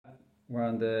We're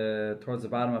on towards the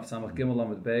bottom of Samach Gimel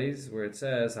Lamed Beis, where it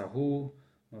says Hahu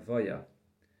Mavaya.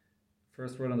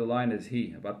 First word on the line is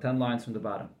he, about 10 lines from the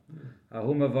bottom.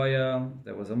 Hahu Mavaya,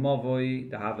 there was a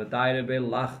Mavoi, the Havadaire Be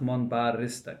Lachman Bar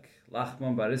Ristak.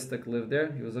 Lachman Bar Ristak lived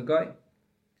there, he was a guy.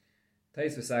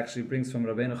 Taisvis actually brings from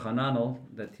Rabbeinu Hananel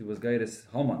that he was Gairis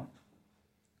Haman.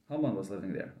 Haman was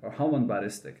living there, or Haman Bar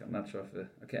Ristak, I'm not sure if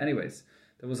okay, anyways,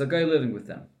 there was a guy living with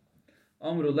them.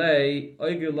 Amrulei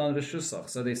Oigir Lan Reshusach.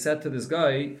 So they said to this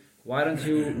guy, why don't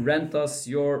you rent us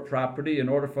your property in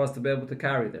order for us to be able to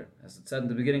carry there? As it said in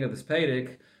the beginning of this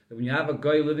Pedic, that when you have a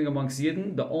guy living amongst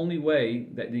Yidden, the only way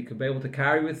that you could be able to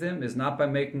carry with him is not by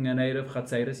making an Erev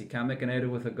Chatzeres. You can't make an Erev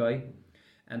with a guy.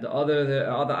 And the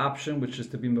other option, which is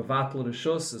to be Mevatel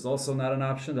Reshus, is also not an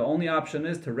option. The only option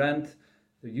is to rent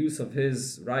the use of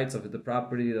his rights of the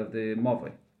property of the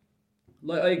Mavoi.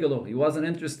 He wasn't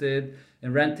interested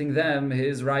in renting them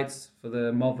his rights for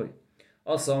the Mavoi.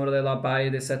 Also, they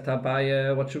said to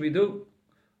Abaye, what should we do?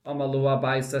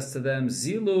 Abaye says to them,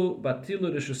 Zilu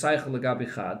batilu reshusaycha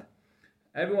legabichad.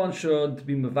 Everyone should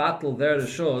be mevatel their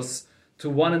reshus to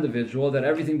one individual, that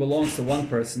everything belongs to one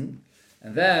person.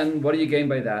 And then, what do you gain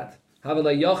by that? So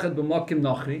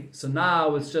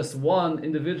now it's just one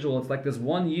individual. It's like there's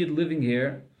one Yid living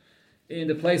here in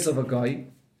the place of a guy.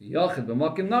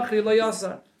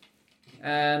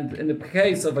 And in the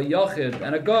case of a Yachid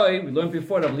and a guy, we learned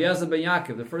before that Eliezer ben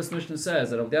Yaakov, the first Mishnah says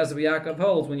that Eliezer ben Yaakov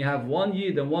holds when you have one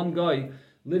Yid and one guy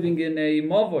living in a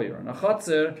Mavoy or in a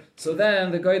Chatzer, so then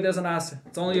the guy doesn't ask.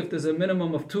 It's only if there's a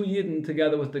minimum of 2 Yidden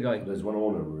together with the guy. There's one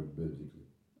owner, basically.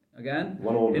 Again,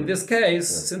 one owner. In this case,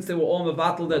 since they were all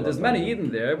mevatel there, there's many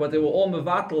Yidden there, but they were all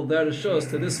mevatel there to show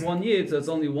to this one Yid, so it's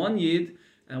only one Yid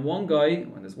and one guy.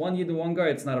 When there's one Yid and one guy,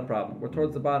 it's not a problem. We're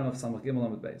towards the bottom of Samach Gimel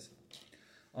Lamed Beis.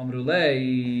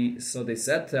 Amrulei, so they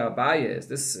said to Abaye, is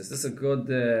this a good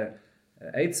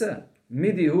eitzah?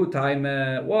 Midi hu time,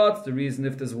 what's the reason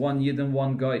if there's one Yid and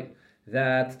one guy,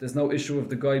 that there's no issue of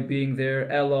the guy being there,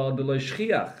 ela de lo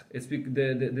shchiach, it's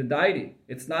the deity.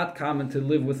 It's not common to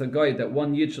live with a guy, that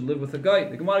one Yid should live with a guy.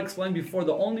 The Gemara explained before,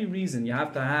 the only reason you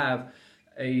have to have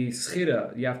a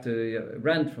schira, you have to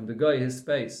rent from the guy his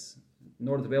space, in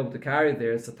order to be able to carry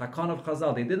there, it's a takan of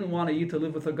Chazal. They didn't want a Yid to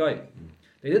live with a guy.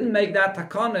 They didn't make that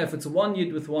takana if it's one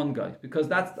Yid with one guy, because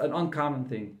that's an uncommon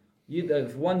thing.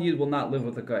 If one Yid will not live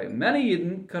with a guy. Many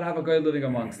Yidden could have a guy living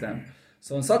amongst them.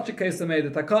 So in such a case, they made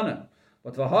the takana.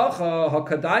 But v'hacha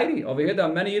hakadairi, over here there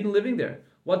are many Yidden living there.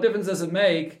 What difference does it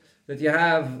make that you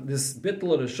have this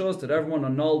bittul or shows that everyone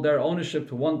annulled their ownership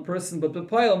to one person, but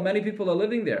b'payil, many people are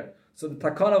living there. So the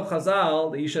takana of Chazal,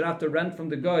 that you should have to rent from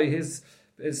the guy his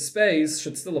space,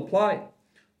 should still apply.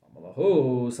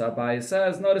 So Abaye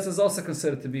says, no, this is also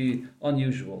considered to be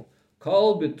unusual.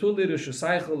 Kol betuli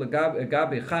reshusaychel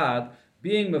legabe chad,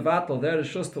 being mevatel there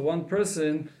reshus to one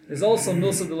person, is also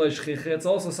milsa de lo shchicha. It's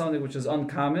also something which is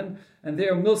uncommon, and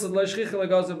there milsa de lo shchicha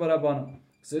legaze barabana.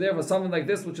 So therefore, something like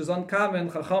this which is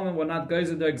uncommon, chachamim were not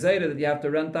geizer der gzeira that you have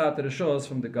to rent out the reshus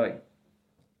from the guy.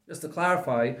 Just to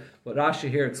clarify what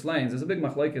Rashi here explains, there's a big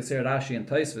machlokes here, Rashi and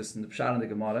Taisvis in the Pshat and the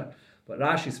Gemara. But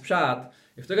Rashi's Pshat,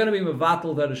 if they're going to be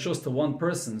mevatel that is shus to one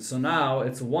person, so now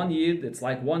it's one Yid, it's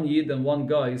like one Yid and one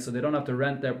guy, so they don't have to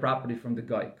rent their property from the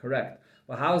guy, correct?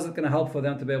 But how is it going to help for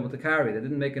them to be able to carry? They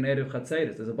didn't make an Erev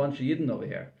Chatzeres, there's a bunch of Yidden over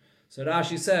here. So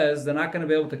Rashi says they're not going to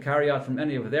be able to carry out from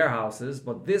any of their houses,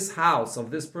 but this house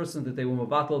of this person that they were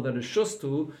mevatel that is shus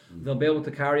to, they'll be able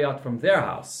to carry out from their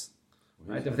house.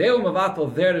 Right? If they were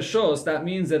mevatel their shus, that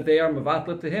means that they are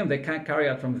mevatel to him. They can't carry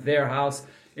out from their house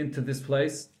into this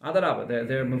place. Adarabah,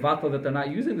 they're mevatel that they're not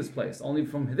using this place. Only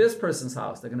from this person's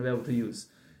house they're going to be able to use.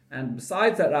 And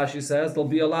besides that, Rashi says they'll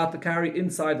be allowed to carry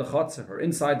inside the chotzer, or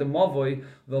inside the mavoi,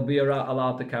 they'll be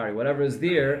allowed to carry. Whatever is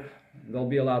there, they'll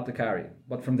be allowed to carry.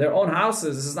 But from their own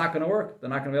houses, this is not going to work. They're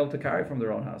not going to be able to carry from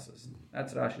their own houses.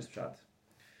 That's Rashi's pshat.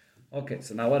 Okay,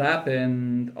 so now what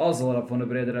happened? Also, Rav Huna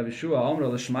Bereder Rav Yeshua, Amr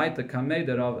l'shmaita kamei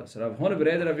de Rava. So Rav Huna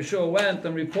Bereder Rav Yeshua went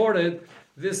and reported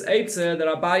this eitzah that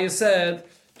Abaye said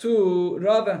to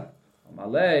Rava.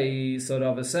 Amalei, so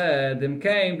Rava said, "Them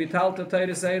came bitalta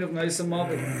teiris Erev meisa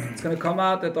mavi." It's going to come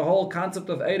out that the whole concept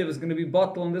of Erev is going to be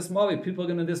bottled in this mavi. People are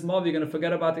going to this mavi going to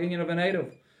forget about the union of an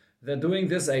Erev. They're doing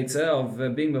this eitzah of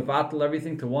being mevatel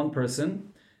everything to one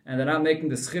person, and they're not making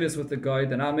the schiris with the guy.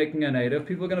 They're not making an Erev.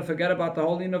 People are going to forget about the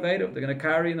whole union of Erev. They're going to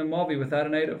carry in the mavi without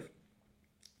an Erev.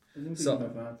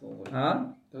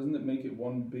 Doesn't it make it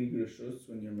one big reshus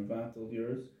when you're mevatel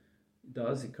yours? It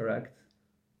does, you're correct.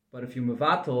 But if you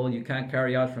mevatel, you can't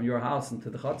carry out from your house into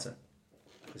the chotzer.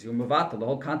 Because you're mevatel. The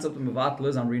whole concept of mevatel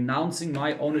is I'm renouncing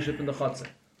my ownership in the chotzer.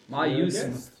 My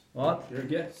use. What? You're a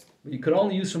guest. You could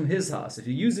only use from his house. If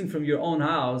you're using from your own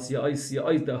house, the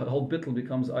whole bittul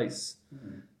becomes ice.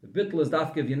 The bittul is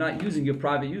dafka if you're not using your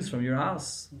private use from your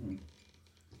house.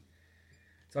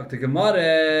 Talk to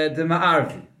Gemara de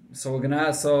Ma'arvi. So we're gonna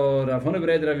ask. So Rav Huna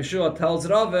B'Rei Rav Yeshua tells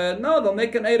Rav, no, they'll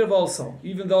make an eruv also,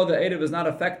 even though the eruv is not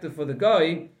effective for the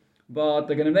guy, but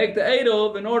they're gonna make the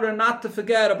eruv in order not to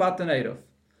forget about the eruv.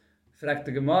 Fragt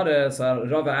the Gemara. So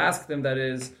Rav asked them, that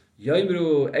is,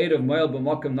 Yoimru eruv moel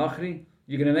b'makom nachri.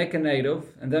 You're going to make an eruv,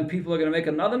 and then people are going to make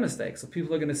another mistake. So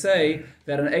people are going to say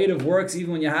that an eruv works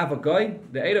even when you have a guy.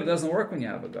 The eruv doesn't work when you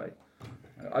have a guy.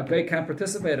 A guy can't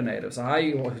participate in eruv. So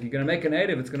if you're going to make an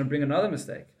eruv, it's going to bring another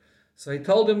mistake. So he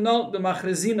told him, no, the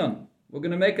machrezinon. We're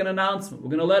going to make an announcement. We're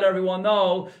going to let everyone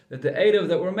know that the eruv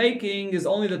that we're making is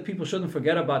only that people shouldn't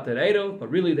forget about that eruv, but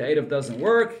really the eruv doesn't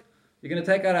work. You're going to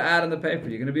take out an ad in the paper.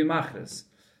 You're going to be machrez.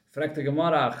 Frekte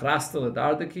Gemara, achrastel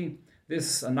adardeki.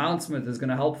 This announcement is going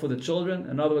to help for the children.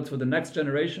 In other words, for the next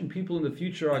generation, people in the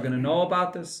future are going to know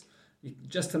about this.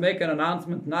 Just to make an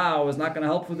announcement now is not going to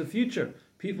help for the future.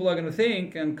 People are going to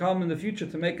think and come in the future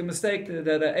to make a mistake that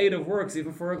an eruv works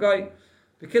even for a guy.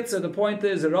 The Kitzur, the point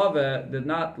is, Rava did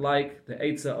not like the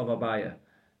Eitzah of Abaya,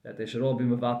 that they should all be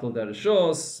mevatel their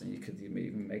reshus, and you could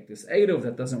even make this eruv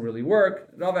that doesn't really work.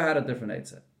 Rava had a different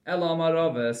Eitzah. Elama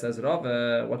Rava says,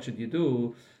 Rava, what should you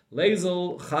do?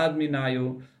 Lezel chad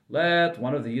minayu. Let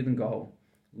one of the Yidden go.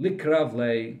 Likrav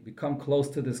lei, become close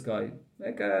to this guy.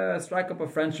 Strike up a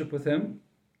friendship with him.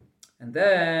 And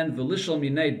then, v'lishal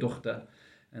minei duchta.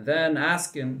 And then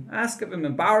ask of him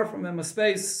and borrow from him a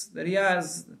space that he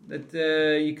has, that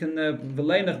you can,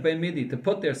 v'leinach bein midi, to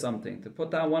put there something, to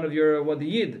put down one of your, the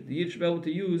Yid should be able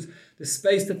to use the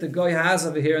space that the guy has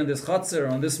over here in this chatzar,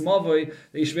 on this mavoi,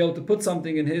 that you should be able to put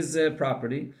something in his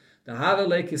property. The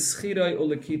havelek is schiroi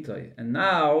ulekitoi. And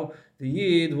now, the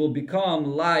Yid will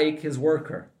become like his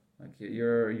worker. Like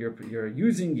you're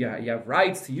using, you have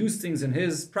rights to use things in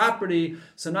his property,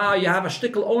 so now you have a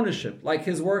shtickle ownership, like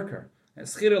his worker. And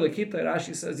Schira Lekita,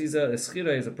 Rashi says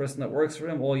Schira is a person that works for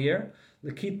him all year.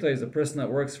 Lekita is a person that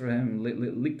works for him,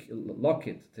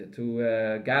 lokit,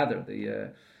 to gather,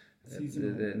 the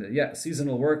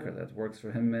seasonal worker that works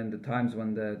for him in the times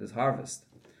when there's harvest.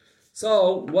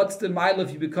 So, what's the mile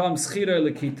if you become schira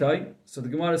lekitai? So the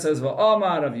Gemara says,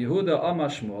 "Va'amar Rav Yehuda, Amar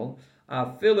Shmuel,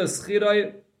 afil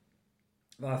schira,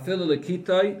 va'afil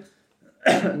lekitai,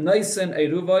 naisen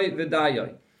eruvai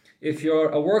v'dayai." If you're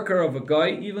a worker of a guy,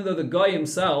 even though the guy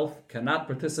himself cannot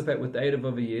participate with the eruv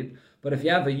of a yid, but if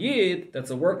you have a yid that's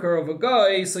a worker of a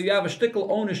guy, so you have a shtickle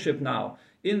ownership now.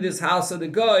 In this house of the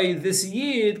guy, this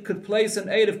yid could place an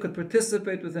eruv, could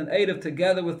participate with an eruv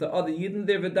together with the other yid in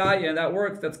their vidaya, and that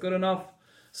works, that's good enough.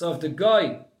 So if the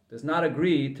guy does not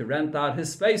agree to rent out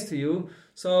his space to you,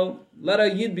 so let a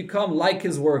yid become like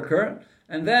his worker,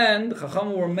 and then the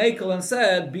Chacham were makel and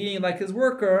said, being like his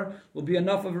worker will be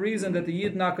enough of a reason that the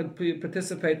yid not could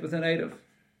participate with an eruv.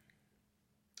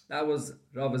 That was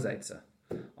Rava's Eitzah.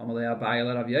 Amalei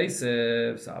Abaye Rav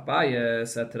Yosef. So Abaye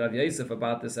said to Rav Yosef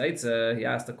about this Eitzah, he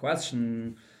asked a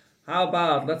question, how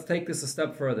about, let's take this a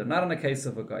step further, not in the case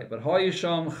of a guy, but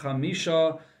Hoyisham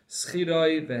Chamisha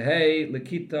Schiroi Vehei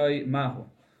Lekitoi Mahu.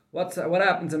 What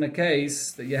happens in a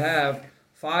case that you have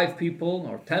 5 people,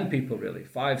 or 10 people really,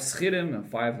 5 schirim and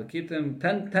 5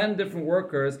 lekitim, 10 different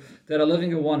workers that are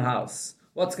living in one house?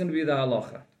 What's going to be the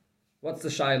halacha? What's the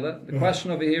shaila? The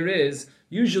question over here is,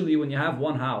 usually when you have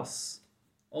one house,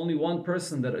 only one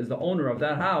person that is the owner of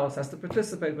that house has to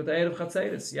participate with the Eruv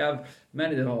Chatzeris. You have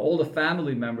many, all the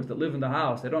family members that live in the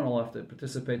house, they don't all have to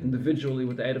participate individually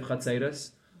with the Eruv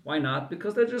Chatzeris. Why not?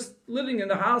 Because they're just living in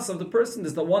the house of the person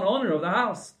that's the one owner of the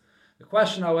house. The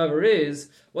question, however, is,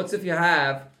 what's if you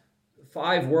have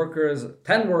 5 workers,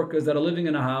 10 workers that are living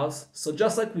in a house? So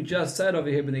just like we just said over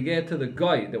here, when they get to the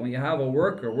guy, that when you have a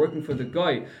worker working for the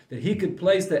guy, that he could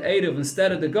place the Eruv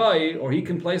instead of the guy, or he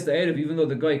can place the Eruv even though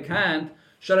the guy can't.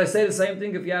 Should I say the same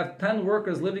thing if you have 10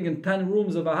 workers living in 10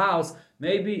 rooms of a house?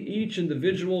 Maybe each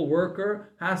individual worker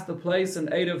has to place an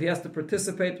Eruv, he has to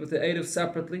participate with the Eruv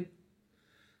separately.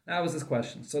 That was his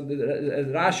question. So as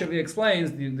Rashi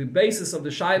explains, the basis of the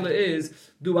shaila is,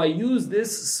 do I use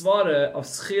this svara of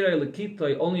schira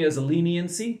lekitoi only as a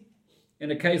leniency, in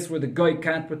a case where the guy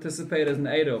can't participate as an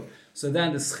Eruv? So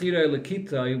then the schira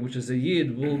lekitoi, which is a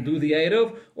yid, will do the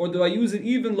Eruv? Or do I use it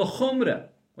even lechumra?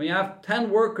 When you have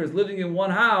 10 workers living in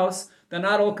one house, they're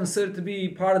not all considered to be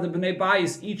part of the Bnei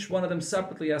Bayis. Each one of them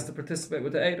separately has to participate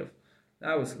with the Eruv.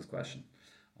 That was his question.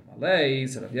 Amalei,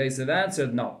 so Rav Yosef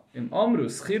answered, no. If Rav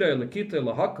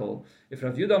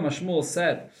Yudah Mashmul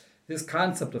said this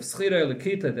concept of schira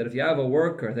lekita, that if you have a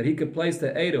worker, that he could place the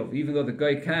Eruv, even though the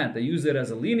guy can't, they use it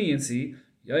as a leniency,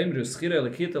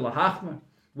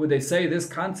 Would they say this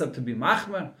concept to be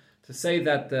machmer? To say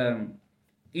that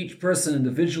each person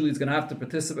individually is going to have to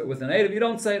participate with an Eruv? You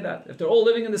don't say that. If they're all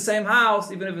living in the same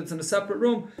house, even if it's in a separate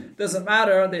room, it doesn't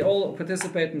matter. They all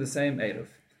participate in the same Eruv.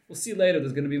 We'll see later.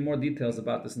 There's going to be more details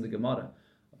about this in the Gemara,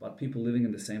 about people living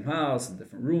in the same house in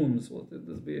different rooms. Well,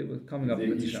 there's be coming up.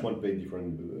 Each one pay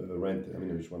different rent. I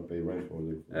mean, each one pay rent for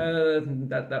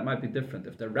that might be different.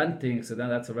 If they're renting, so then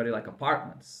that's already like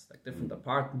apartments, like different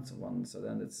apartments and one. So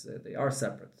then it's they are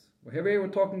separate. Well, here we're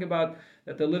talking about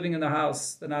that they're living in the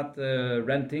house, they're not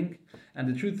renting. And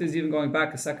the truth is, even going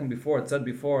back a second before, it said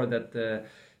before that the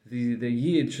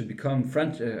Yid should become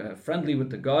friendly with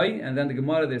the guy, and then the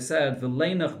Gemara they said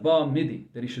v'leinach ba midi,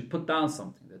 that he should put down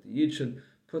something, that the Yid should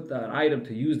put that item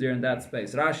to use there in that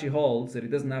space. Rashi holds that he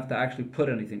doesn't have to actually put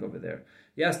anything over there.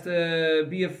 He has to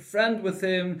be a friend with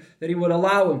him, that he would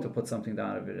allow him to put something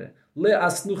down over there. Le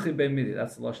asnuchi be midi,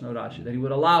 that's the Lashon of Rashi, that he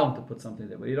would allow him to put something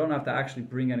there, but you don't have to actually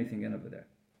bring anything in over there.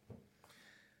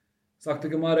 Sagt the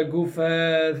Gemara Guf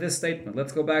this statement.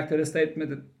 Let's go back to the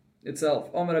statement itself.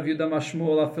 If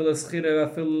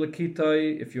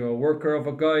you're a worker of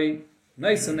a guy,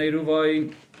 nice and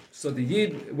Eiruvin, so the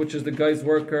Yid, which is the guy's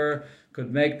worker,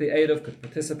 could make the Eruv, could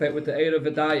participate with the Eruv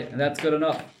Vidaya, and that's good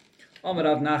enough. Amar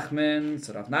Rav Nachman,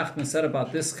 so Rav Nachman said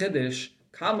about this Chiddush,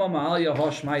 Kama Ma'alya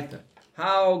Hoshmaita,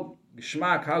 how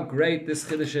Geshmak, how great this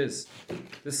Chiddush is.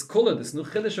 This Kula, this new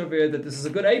Chiddush over here, that this is a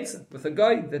good Eitzah, with a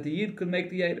guy, that the Yid could make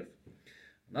the Eruv.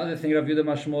 Another thing Rav Yehuda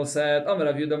Mashmol said, Amar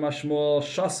Rav Yehuda Mashmol,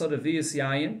 Shasa Revius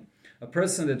Yayin, a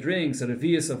person that drinks a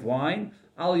revius of wine,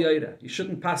 Al Yaira, he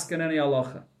shouldn't paskin any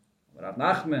halacha. Rav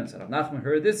Nachman, so Rav Nachman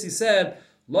heard this, he said,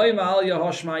 Loi Ma'al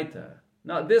Yahoshmaita.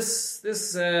 Now this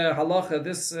halacha,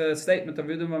 this statement of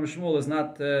Yehuda Mashmol is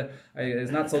not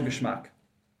so geshmak.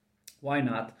 Why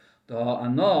not?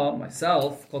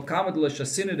 Myself,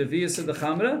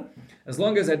 as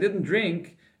long as I didn't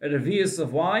drink a revius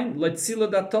of wine,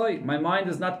 my mind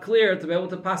is not clear to be able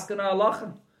to paskin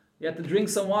halacha. He had to drink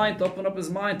some wine to open up his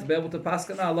mind to be able to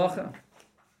paskin halacha.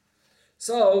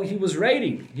 So he was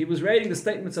rating the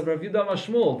statements of Rav Yehuda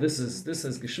Mashmul. This is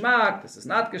geshmak, this is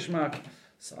not geshmak.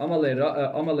 So Amalei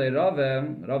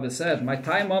Rav said, my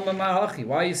time ma'achi,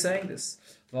 why are you saying this?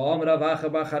 Rav Acha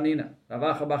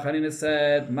Bachanina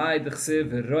said, my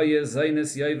dechsiv roye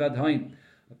zaynis yoivad hain.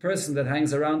 A person that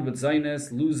hangs around with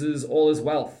zaynis loses all his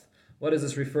wealth. What does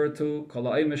this refer to? Kol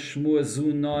ha'im shmua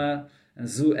zu noah and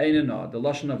zu einena. The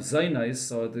lashon of zaynis,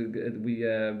 so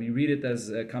we read it as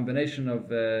a combination of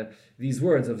these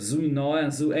words of zu noah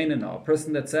and zu einena. A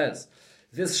person that says,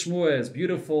 this shmua is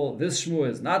beautiful, this shmua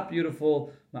is not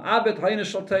beautiful, ma'abet hayna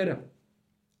shal Torah.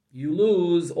 You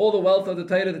lose all the wealth of the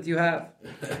Torah that you have.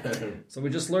 So we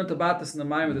just learned about this in the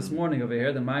Maimah this morning over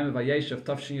here, the Maimah Vayeshev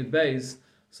Tafshin Yud Beis.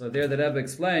 So there the Rebbe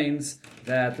explains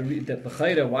that the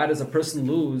Chayra, why does a person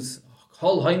lose?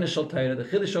 Whole Hayna Shal Torah. The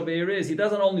Chiddush over here is, he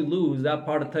doesn't only lose that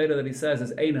part of Torah that he says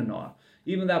is Eina Noah.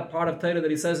 Even that part of Torah that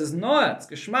he says is Noah, it's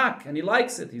Geshmak, and he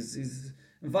likes it, he's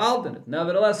involved in it.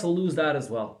 Nevertheless, he'll lose that as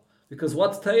well. Because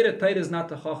what's Torah? Torah is not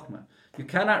the Chochmah. You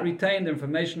cannot retain the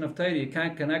information of Torah. You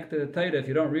can't connect to the Torah if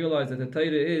you don't realize that the Torah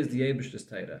is the Eibishter's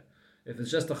Torah. If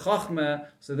it's just a Chachmah,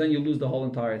 so then you lose the whole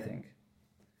entire thing.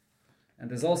 And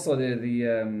there's also the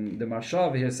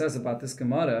Marshav here says about this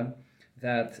Gemara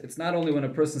that it's not only when a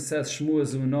person says Shmu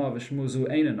Zu Na v'Shmu Zu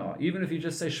Eina Na. Even if you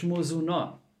just say Shmu Zu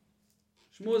Na,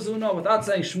 without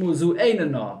saying Shmu Zu Eina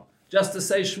Na, just to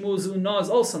say Shmu Zu Na is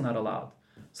also not allowed.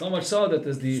 So much so that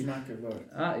there's the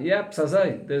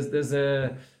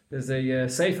there's a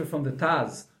sefer from the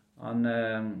Taz on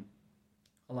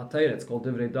Alatayra. It's called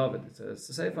Divrei David. It's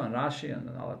a sefer on Rashi and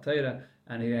Alatayra.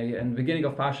 And in the beginning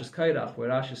of Parshas Kairach, where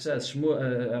Rashi says,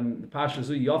 Parshas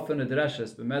Zu Yofen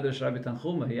Adreshes, B'medrash Rabbi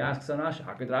Tanchuma, he asks on Rashi,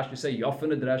 how could Rashi say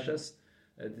Yofen Adreshes?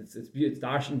 It's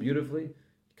darshan beautifully.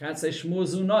 You can't say Shmu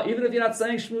Zu Na, even if you're not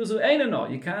saying Shmu Zu Eina Na.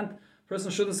 You can't,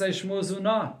 person shouldn't say Shmu Zu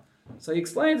Na. So he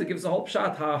explains, it gives a whole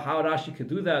shot how Rashi could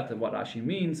do that and what Rashi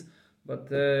means.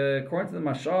 But according to the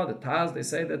Mashah, the Taz, they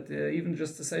say that even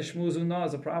just to say Shmu Zu Na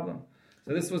is a problem.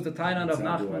 So this was the Tainan of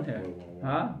Nachman here.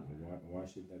 Why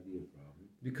should that be a problem?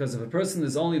 Because if a person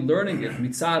is only learning it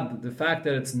mitzad the fact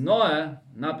that it's Noah,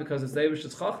 not because it's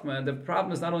Eibish's Chachma, the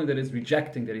problem is not only that he's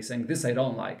rejecting, that he's saying, this I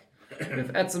don't like. But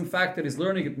if at some fact that he's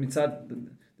learning it mitzad,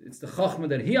 it's the Chachma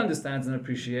that he understands and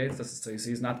appreciates, so you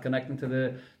see he's not connecting to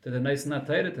the nice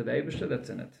Natayra, to the Eibishter that's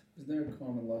in it. Is there a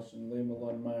common lashon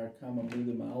leimalon mar kama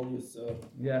milim al yusuf?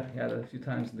 Yeah, he had it a few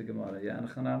times in the Gemara. Yeah, and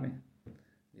Chanami.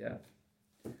 Yeah.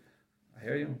 I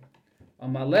hear you.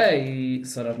 Amalei,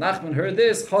 so Rav Nachman heard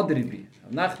this, Chodribi.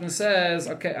 Rav Nachman says,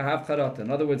 okay, I have charata.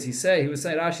 In other words, he was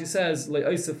saying, Rashi says,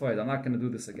 I'm not going to do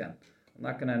this again. I'm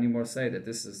not going to anymore say that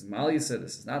this is Mal Yisa,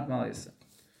 this is not Mal Yisa.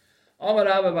 Amar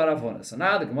Rabbi bar Avona. So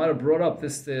now the Gemara brought up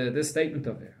this statement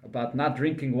over here about not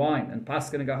drinking wine and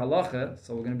paskening a halacha.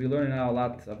 So we're going to be learning now a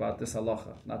lot about this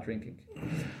halacha, not drinking.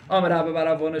 Amar Rabbi bar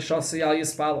Avona shasi al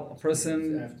yispal. A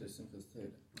person. After Simchas Torah.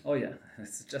 Oh yeah,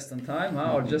 it's just on time,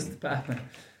 huh? Or just not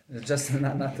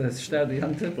to share the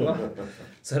yantiv.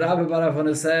 So Rabbi bar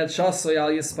Avona said shasi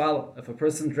al yispal. If a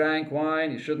person drank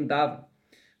wine, you shouldn't daven.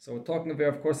 So we're talking here,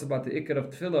 of course, about the ikar of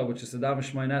tefillah, which is the daven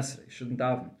shmai nesri. You shouldn't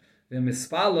daven. Even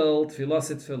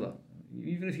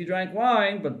if you drank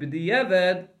wine, but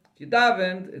b'di'eved, if you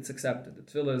davened, it's accepted. The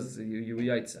tefillah is you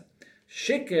yaitza.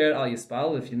 Shikir al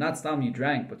yispal, if you're not stam, you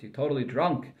drank, but you're totally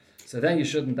drunk, so then you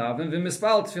shouldn't daven.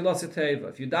 V'mispal tefillah teiva.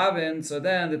 If you daven, so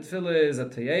then the tefillah is a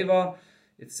teiva.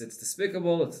 It's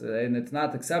despicable. And it's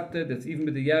not accepted. It's even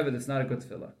b'di'eved. It's not a good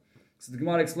tefillah. So the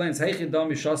Gemara explains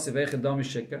heichidami shasi v'eichidami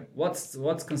shikir.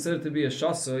 What's considered to be a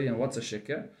shasi and what's a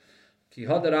shikir? Ki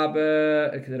had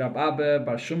Rabbe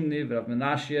Bar Shumni, Rav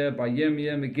Menashe, Bar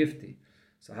Yirmiyah, Megifti.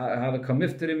 So have a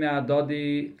kamifteri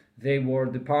me'adodi. They were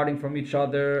departing from each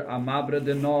other. Amabra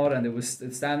denor, and they were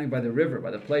standing by the river,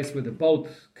 by the place where the boat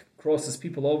crosses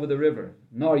people over the river.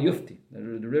 Nor Yufti,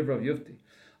 the river of Yufti.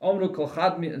 Omru kol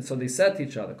chadmin, and so they said to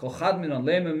each other, kol chadmin on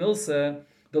leme milse,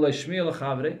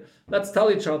 let's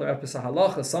tell each other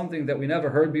halacha, something that we never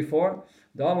heard before.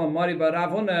 When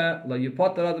you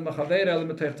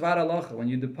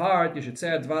depart, you should say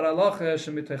dvar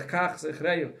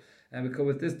halacha, and because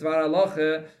with this dvar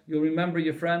halacha, you'll remember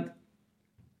your friend.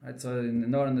 Right, so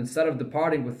instead of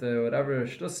departing with whatever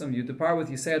shtusim, you depart with,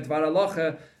 you say dvar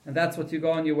halacha, and that's what you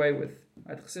go on your way with.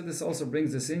 Right, this also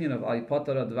brings this union of that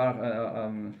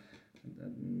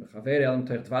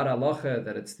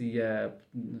it's the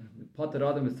Potter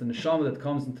Adam, it's the neshama that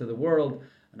comes into the world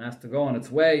and has to go on its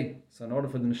way. So in order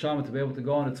for the neshama to be able to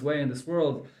go on its way in this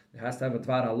world, it has to have a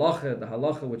dvar halacha, the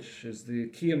halacha which is the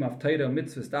kiyum of Torah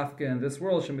mitzvahs dafke in this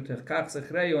world, and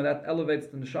that elevates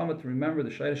the neshama to remember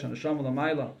the shayrish and neshama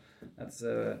l'mayla. That's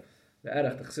the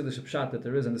erech, the chsidish pshat that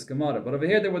there is in this Gemara. But over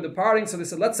here they were departing, so they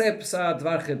said, let's say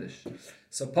dvar chiddush.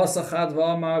 So Pasach Chad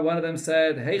V'Amar, one of them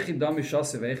said, Heichi dami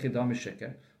shasi v'eichi dami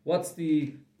sheker. What's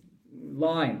the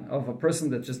line of a person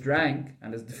that just drank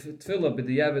and his tefillah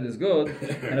b'di'evet is good,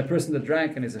 and a person that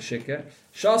drank and is a sheker?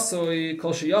 Shasoi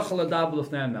kol sheyachal adab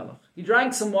l'fnei melech. He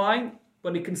drank some wine,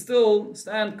 but he can still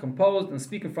stand composed and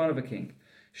speak in front of a king.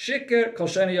 Sheker kol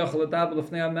sheni yachal adab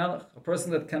l'fnei melech. A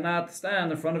person that cannot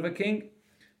stand in front of a king.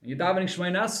 When you're davening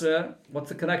Shmei Nasra, what's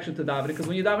the connection to davening? Because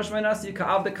when you daven Shmei Nasra, you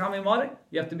ka'av the kami mari.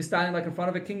 You have to be standing like in front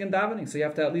of a king and davening. So you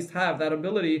have to at least have that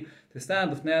ability to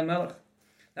stand with Ne'an Melech.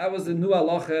 That was the new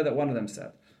halacha that one of them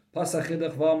said. Pasach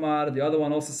Chidach V'Amar, the other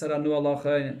one also said a new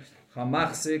halacha.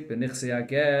 Chamachzik b'nichsi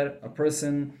ager, a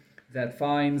person that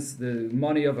finds the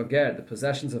money of a ger, the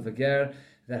possessions of a ger,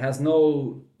 that has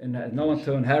no one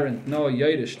to inherit, no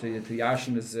yoedish to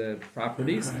yashin his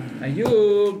properties, and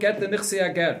you get the nichsi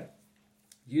ager.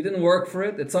 You didn't work for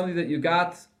it. It's something that you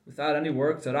got without any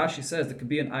work. So Rashi says there could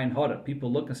be an ein hara.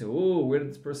 People look and say, oh, where did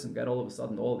this person get all of a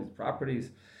sudden all these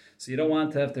properties? So you don't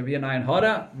want to have to be an ein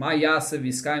hara. Ma yasev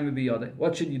yiskayim biyodeh.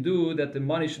 What should you do that the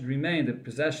money should remain, the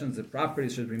possessions, the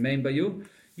properties should remain by you?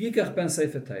 Yikach ben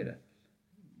sefer Torah.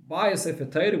 Buy a sefer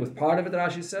Torah with part of it,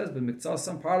 Rashi says, but miktzah,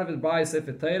 some part of it, buy a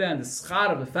sefer Torah, and the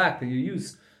schar of the fact that you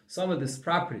use some of these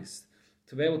properties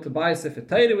to be able to buy a sefer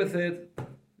Torah with it,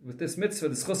 with this mitzvah,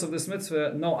 the schus of this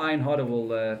mitzvah, no ein hara will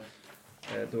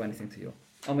do anything to you.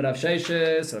 Amar Rav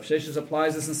Sheshes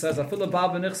applies this and says, a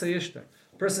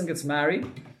person gets married,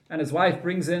 and his wife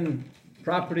brings in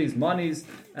properties, monies,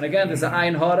 and again there's an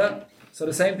ein hara, so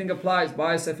the same thing applies,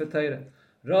 buy a sefer Torah.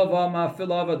 A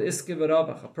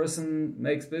person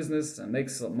makes business and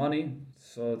makes money,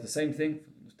 so the same thing,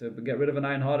 to get rid of an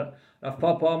ein hara. You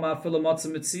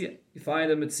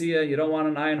find a mitzvah, you don't want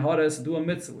an ein hara, so do a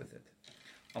mitzvah with it.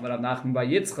 It doesn't have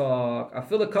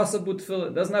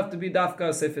to be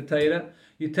dafka sefer Torah.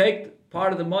 You take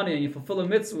part of the money and you fulfill a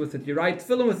mitzvah with it. You write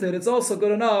tefillin with it. It's also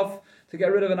good enough to get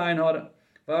rid of an ein hara.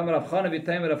 Where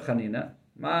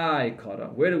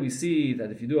do we see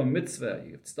that if you do a mitzvah,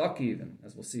 you get stuck even,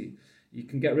 as we'll see, you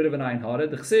can get rid of an ein hara?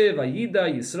 When the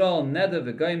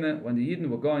Yidden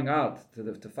were going out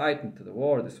to fight into the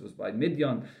war, this was by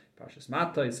Midian, Parshas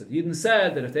Matai, so the Yidden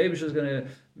said that if the Eibush is going to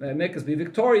make us be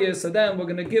victorious, so then we're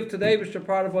going to give to the Eibush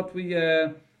part of what we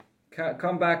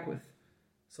come back with.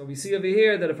 So we see over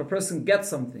here that if a person gets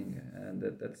something, and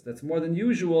that's more than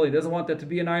usual, he doesn't want that to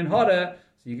be an ein hara,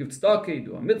 so you give tzedakah, you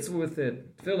do a mitzvah with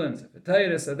it, tefillin, sefer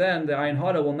Torah, so then the ein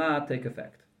hara will not take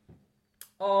effect.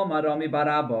 Rami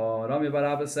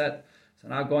Barabba said, so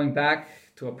now going back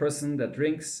to a person that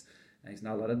drinks and he's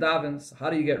not allowed to daven. So how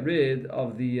do you get rid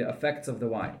of the effects of the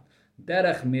wine?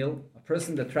 Derech mil, a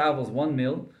person that travels 1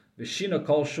 mil, v'shina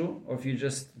kolshu, or if you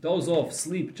just doze off,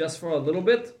 sleep just for a little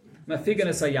bit, mefigan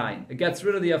es hayayin. It gets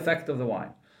rid of the effect of the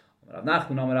wine.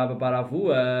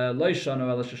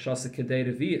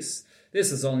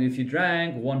 This is only if you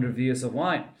drank 1 revius of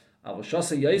wine.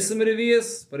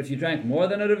 But if you drank more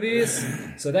than a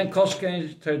revius, so then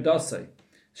koshkein terdasei.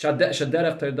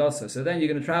 Shaderech terdasei. So then you're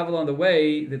going to travel on the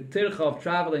way, the tircha of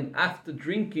traveling after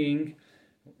drinking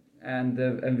and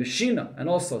vishina, and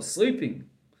also sleeping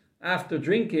after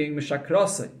drinking,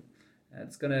 mishakrasei.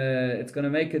 It's gonna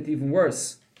make it even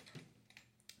worse.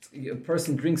 A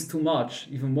person drinks too much,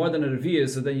 even more than a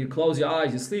revius, so then you close your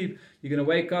eyes, you sleep, you're going to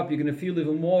wake up, you're going to feel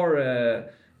even more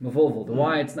mavulval. The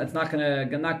wine, it's not going to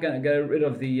get rid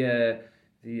of the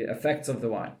effects of the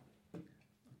wine.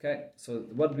 Okay, so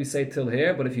what did we say till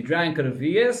here? But if you drank a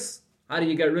revius, how do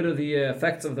you get rid of the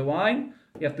effects of the wine?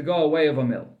 You have to go away of a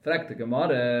mil.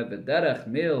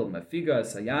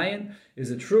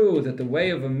 Is it true that the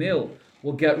way of a mil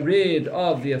will get rid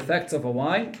of the effects of a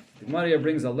wine? The Gemara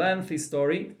brings a lengthy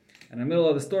story. And in the middle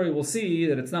of the story, we'll see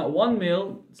that it's not 1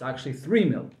 mil, it's actually 3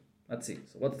 mil. Let's see.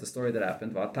 So what's the story that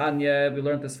happened? Vatanya, we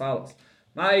learned as follows.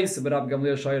 Rabbi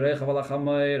Gamliel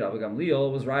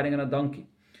was riding on a donkey.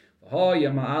 He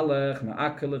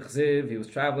was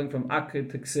traveling from Akkad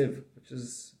to Ksiv, which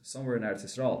is somewhere in Eretz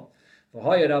Yisrael. And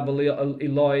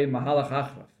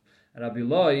Rabbi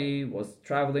Eloi was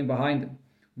traveling behind him.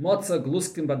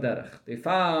 They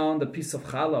found a piece of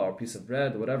challah or a piece of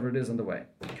bread, or whatever it is, on the way.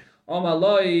 So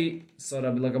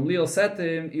Rabbi Gamliel said to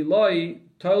him, Eloi,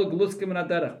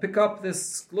 pick up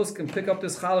this gluskim, pick up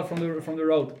this challah from the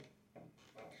road.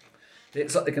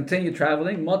 So they continued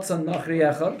traveling.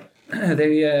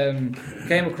 They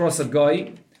came across a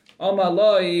guy.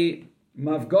 Rabbi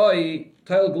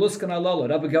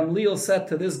Gamliel said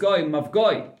to this guy,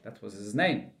 Mavgoi, that was his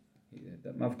name.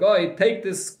 Mavgoi, take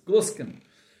this gluskin.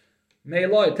 May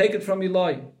Eloi, take it from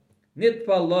Eloi.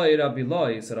 Nitpa Loi Rabbi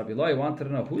Loi. So Rabbi Loi wanted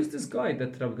to know, who's this guy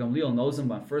that Rabbi Gamliel knows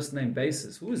him on first name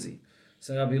basis? Who is he?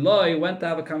 So Rabbi Loi went to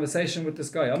have a conversation with this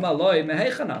guy. Amaloi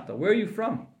mehechanata. Where are you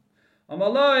from?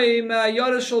 Amaloi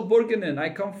me'ayarishal Burgenin.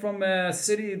 I come from a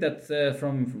city that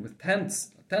with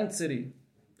tents, a tent city.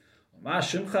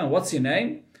 Ma'ashimcha. What's your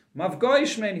name? Mavgoi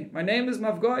Shmeni. My name is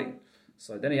Mavgoi.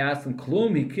 So then he asked him,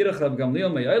 Klum, he kirach Rabbi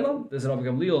Gamliel me'aylam. Does Rabbi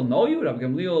Gamliel know you? Rabbi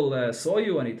Gamliel saw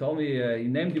you and he told me, he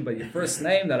named you by your first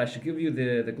name, that I should give you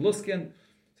the gluskin.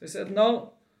 So he said,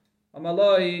 no.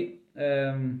 Amaloi,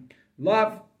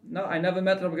 lav. No, I never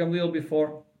met Rabbi Gamliel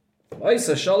before. So he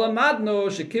saw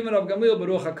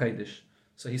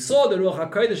the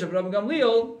Ruach HaKodesh of Rabbi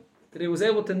Gamliel, that he was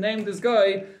able to name this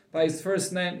guy by his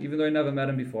first name, even though he never met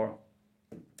him before.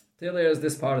 Till there is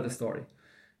this part of the story.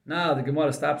 Now the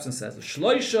Gemara stops and says, 3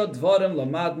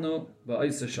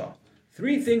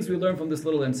 things we learn from this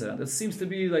little incident. It seems to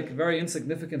be like a very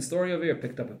insignificant story over here.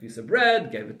 Picked up a piece of bread,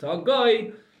 gave it to a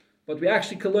guy, but we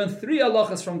actually can learn 3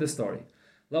 halachas from this story.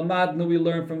 Lamadnu, we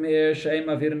learn from here,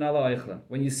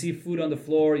 when you see food on the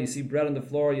floor, you see bread on the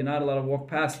floor, you're not allowed to walk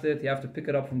past it, you have to pick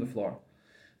it up from the floor.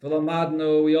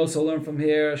 Lamadnu, we also learn from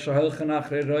here,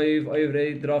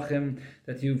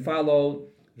 that you follow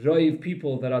Roiv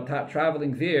people that are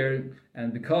traveling there,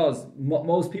 and because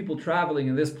most people traveling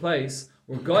in this place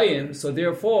were Goyim, so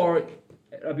therefore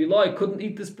Rabbi Eloi couldn't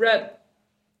eat this bread.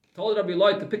 Told Rabbi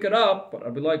Eloi to pick it up, but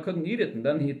Rabbi Eloi couldn't eat it, and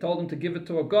then he told him to give it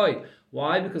to a guy.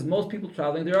 Why? Because most people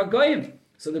traveling there are Goyim,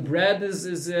 so the bread is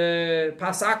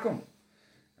pasakum.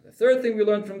 The third thing we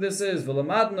learned from this is this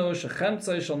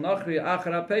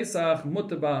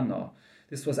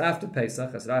was after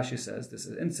Pesach, as Rashi says. This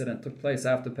incident took place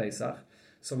after Pesach.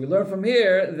 So we learn from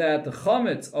here that the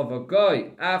chametz of a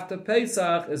guy after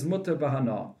Pesach is mutter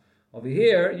b'hana. Over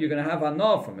here, you're going to have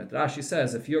hana from it. Rashi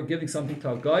says, if you're giving something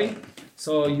to a guy,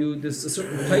 so there's a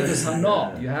certain place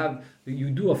hana. You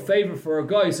do a favor for a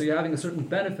guy, so you're having a certain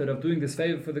benefit of doing this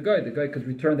favor for the guy. The guy could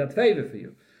return that favor for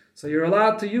you. So you're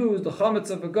allowed to use the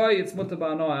chametz of a guy, it's mutter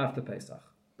b'hana after Pesach.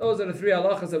 Those are the 3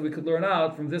 halachas that we could learn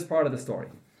out from this part of the story.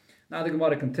 Now the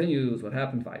Gemara continues what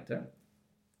happened weiter.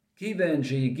 Kiven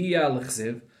shehigia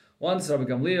l'chziv. Once Rabbi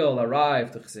Gamliel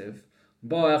arrived to Chziv,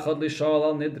 a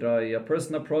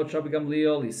person approached Rabbi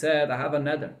Gamliel. He said, I have a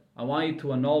neder. I want you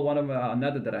to annul one of a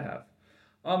neder that I have.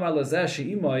 So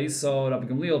Rabbi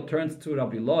Gamliel turned to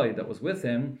Rabbi Eloi that was with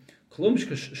him. Did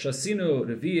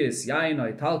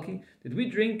we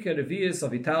drink revius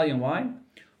of Italian wine?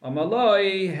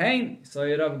 So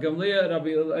Rabbi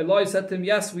Eloi said to him,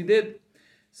 yes, we did.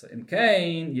 So in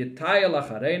Cain,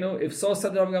 if so,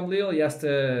 said Rabbi Gamliel, he has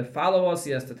to follow us,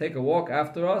 he has to take a walk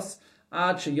after us,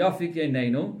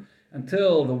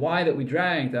 until the wine that we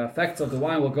drank, the effects of the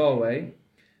wine will go away.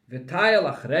 V'tayel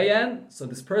achreyen, so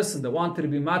this person that wanted to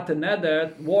be matan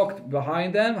neder walked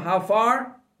behind them. How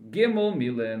far? Gimel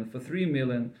milin, for 3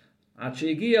 milin.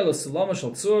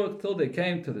 Till they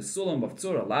came to the sulam of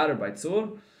tzur, a ladder by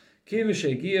tzur.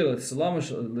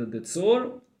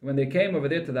 When they came over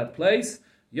there to that place,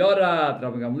 Yorad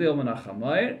Rabbi Gamliel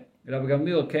Menachamayr. Rabbi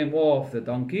Gamliel came off the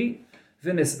donkey,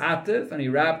 Vinis Atif, and he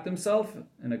wrapped himself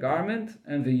in a garment,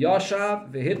 and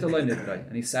V'yashav V'hitaloi Nidrei,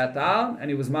 and he sat down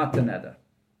and he was matan neder.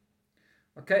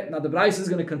 Okay, now the Braisa is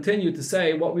going to continue to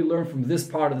say what we learn from this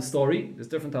part of the story. There's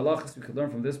different halachas we could learn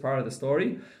from this part of the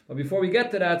story. But before we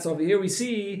get to that, so over here we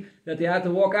see that they had to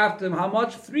walk after him how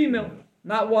much? 3 mil,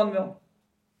 not 1 mil.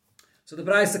 So the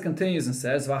Braisa continues and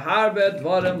says, V'harbe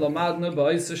dvarim lamadnu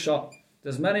ba'isa shah.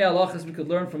 There's many halachas we could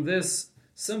learn from this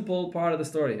simple part of the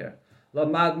story here.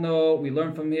 Lamadnu, we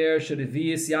learn from here,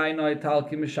 sherevius yainoi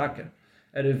talki mishaker.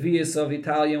 A revius of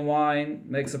Italian wine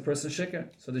makes a person shikker.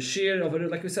 So the shear of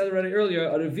it, like we said already earlier,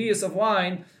 a revius of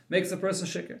wine makes a person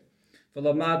shikker. That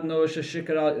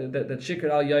shikker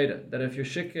al yaida, that if you're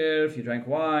shikker, if you drank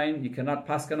wine, you cannot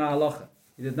paskana halacha.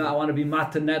 You did not want to be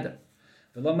matan neder.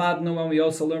 And we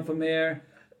also learn from here,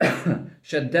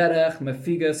 shederech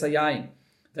mefigas hayayin,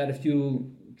 that if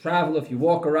you travel, if you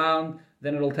walk around,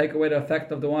 then it'll take away the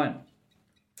effect of the wine.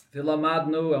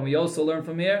 And we also learn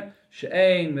from here,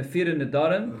 she'ein mefirin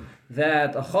nedarim,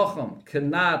 that a chacham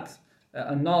cannot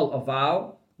annul a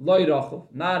vow, loy rachel,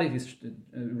 not if he's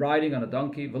riding on a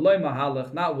donkey, v'loy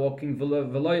mahalach, not walking,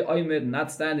 v'loy oimid,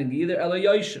 not standing either, elo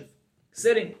yoshev,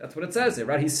 sitting. That's what it says here,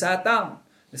 right? He sat down.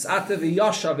 So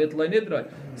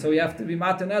we have to be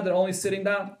matan neder only sitting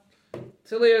down.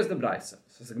 Till here's the Braisa.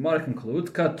 So the Gemara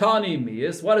concludes, Katani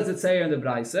miyas. What does it say in the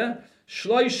Braisa?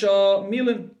 Shloisha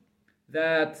milin.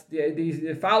 That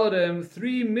they followed him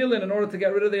 3 milin in order to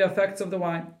get rid of the effects of the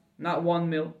wine, not 1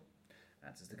 mil.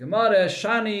 That says the Gemara,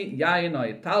 Shani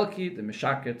yayin talki the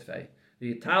mishaket fei. The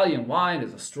Italian wine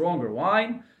is a stronger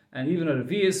wine, and even a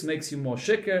revius makes you more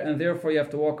shikker, and therefore you have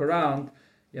to walk around.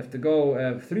 You have to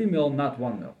go 3 mil, not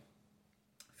 1 mil.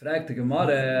 Fragt the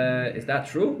Gemara, is that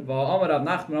true?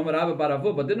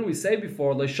 But didn't we say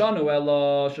before,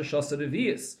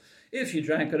 if you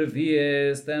drank a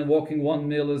revius, then walking 1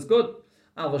 mil is good.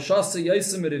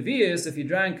 If you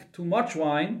drank too much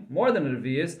wine, more than a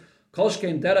revius,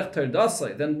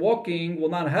 then walking will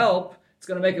not help. It's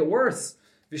going to make it worse.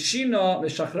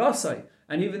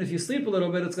 And even if you sleep a little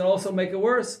bit, it's going to also make it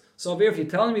worse. So if you're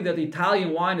telling me that the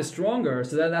Italian wine is stronger,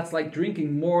 so that's like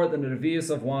drinking more than a revius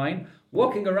of wine,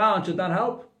 walking around should not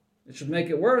help. It should make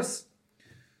it worse.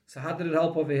 So how did it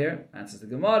help over here? Answers the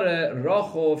Gemara,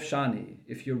 Rachov Shani.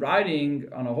 If you're riding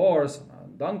on a horse,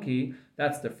 on a donkey,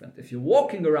 that's different. If you're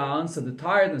walking around, so the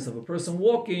tiredness of a person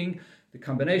walking, the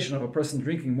combination of a person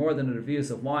drinking more than a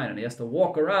revius of wine, and he has to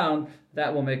walk around,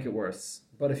 that will make it worse.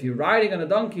 But if you're riding on a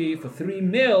donkey for 3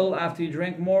 mil after you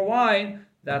drink more wine,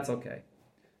 that's okay.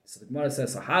 So the Gemara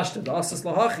says,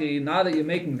 now that you're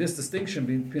making this distinction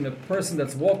between a person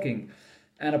that's walking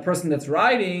and a person that's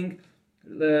riding, so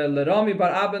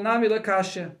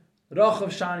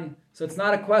it's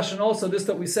not a question also, this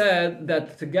that we said,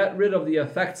 that to get rid of the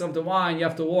effects of the wine, you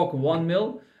have to walk 1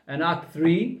 mil and not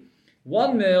 3.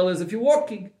 1 mil is if you're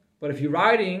walking. But if you're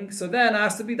riding, so then it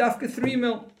has to be dafka 3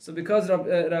 mil. So because Rabbi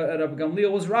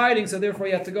Gamliel was riding, so therefore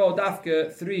you have to go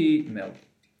dafka 3 mil.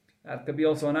 That could be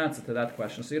also an answer to that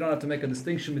question. So you don't have to make a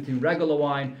distinction between regular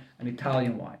wine and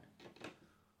Italian wine.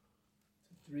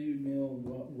 3 mil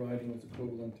riding is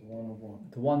equivalent to 101.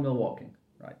 To 1 mil walking,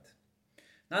 right.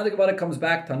 Now the Gemara comes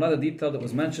back to another detail that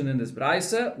was mentioned in this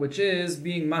Braisa, which is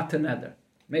being matan neder,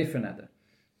 mefer neder.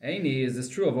 Aini, is this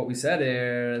true of what we said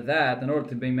here, that in order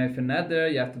to be mefer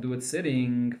neder, you have to do it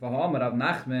sitting? But Rav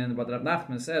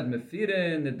Nachman said,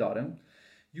 mefirin nedarim,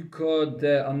 you could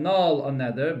annul a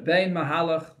neder, bein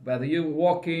mahalach, whether you're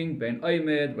walking, bein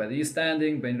oimid, whether you're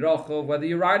standing, bein rochov, whether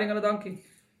you're riding on a donkey.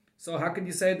 So how can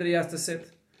you say that he has to sit?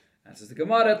 And says the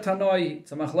Gemara, Tanoi,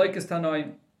 it's a machlokes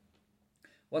Tanoim.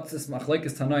 What's this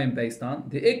machlokes Tanoim based on?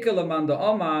 The ikel amanda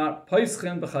omar,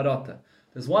 poischim b'charata.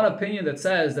 There's one opinion that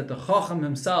says that the Chacham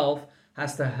himself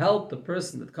has to help the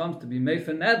person that comes to be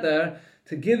mefer neder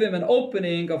to give him an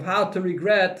opening of how to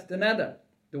regret the neder.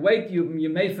 The way you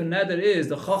mefer neder is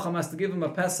the Chacham has to give him a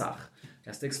Pesach. He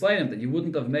has to explain him that you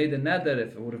wouldn't have made a neder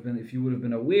if you would have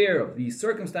been aware of these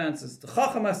circumstances. The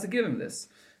Chacham has to give him this.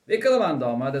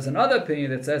 There's another opinion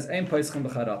that says ein peischem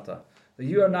b'charata, that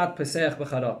you are not pesach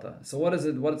b'charata. So what is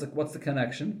it? What's the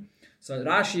connection? So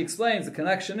Rashi explains the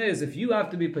connection is if you have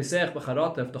to be pesach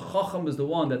b'charata, if the chacham is the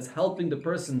one that's helping the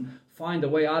person find a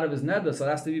way out of his neder, so it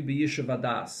has to be b'yishuv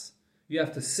adas. You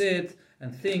have to sit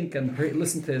and think and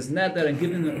listen to his neder and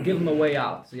give him a way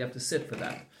out. So you have to sit for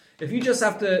that. If you just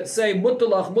have to say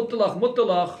mutalach, mutalach,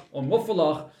 mutalach, or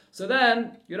mufalach, so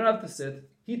then you don't have to sit.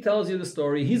 He tells you the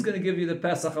story. He's going to give you the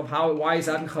Pesach of why he's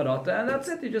having charata, and that's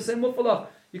it. You just say mufalach.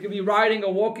 You can be riding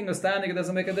or walking or standing. It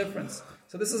doesn't make a difference.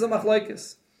 So this is a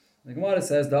machlokes. The Gemara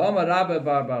says, "The Amar Rabbi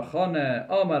Bar Bar Chane,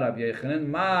 Amar Rabbi Yechanan,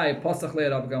 my Pesach le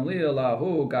Rabbi Gamliel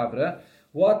lahu gavre."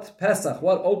 What Pesach?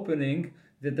 What opening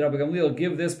did Rabbi Gamliel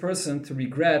give this person to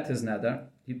regret his neder?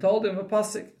 He told him a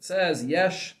pasuk. It says,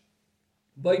 "Yesh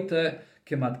boite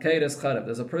kemat keires charev."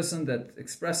 There's a person that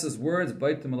expresses words.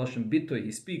 Boite meloshem bitui.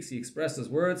 He speaks. He expresses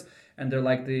words, and they're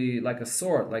like a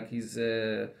sword, like he's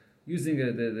using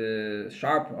the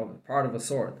sharp part of a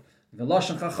sword. The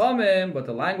lashon chachamim, but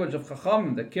the language of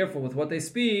chachamim, they're careful with what they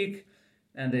speak,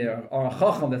 and they are a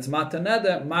chacham that's mata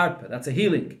neder marpe. That's a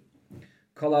healing.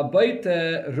 So he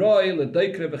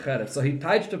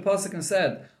touched the pasuk and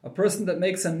said, a person that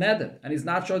makes a neder and he's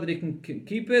not sure that he can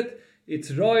keep it,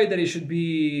 it's roy that he should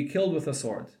be killed with a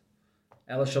sword.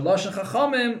 The lashon of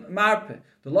chachamim,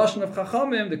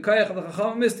 the koyach of the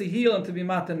chachamim is to heal and to be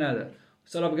mata neder.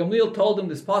 So Rabbi Gamliel told him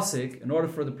this pasuk in order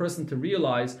for the person to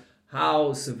realize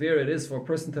how severe it is for a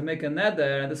person to make a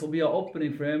neder, and this will be an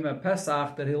opening for him, a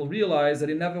Pesach, that he'll realize that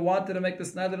he never wanted to make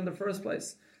this neder in the first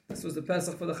place. This was the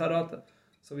Pesach for the charata.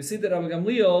 So we see that Rabbi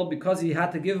Gamliel, because he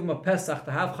had to give him a Pesach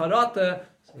to have charata,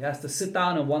 so he has to sit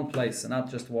down in one place and not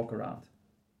just walk around.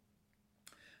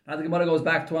 Now the Gemara goes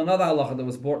back to another halacha that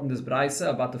was brought in this braisa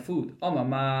about the food. You're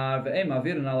not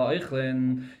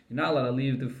allowed to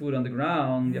leave the food on the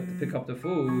ground. You have to pick up the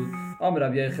food. Rabbi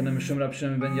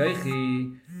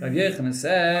Yechanan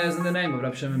says in the name of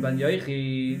Rabbi Shimon ben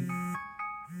Yochi,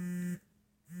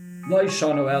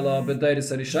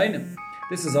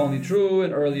 this is only true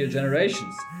in earlier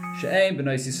generations. She'ein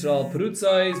b'nais Yisrael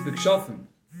perutzais b'kshofim.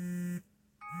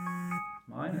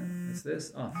 Mine? It's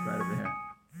this? Oh, it's right over here.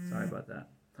 Sorry about that.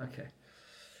 Okay.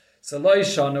 So lo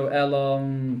yishanu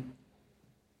elam.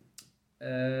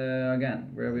 Again,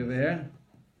 where are we over here?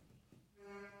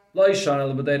 Lo yishanu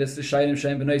elam b'deiris l'shayim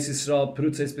she'ein b'nais Yisrael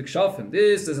perutzais b'kshofim.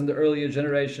 This is in the earlier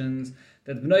generations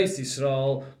that Bnei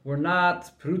Yisrael were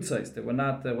not perutzais. They were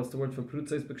not, what's the word for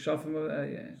perutzais? B'kshafim?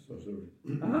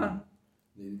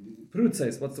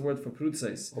 Perutzais. What's the word for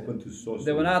perutzais? Open to sorcery.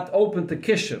 They were not open to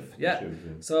kishuv. Yeah.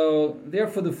 So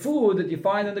therefore the food that you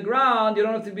find on the ground, you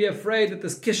don't have to be afraid that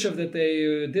this kishuv that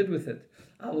they did with it.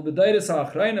 But in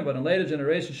later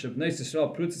generations, Bnei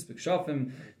Yisrael perutzais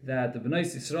b'kshafim, that the Bnei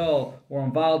Yisrael were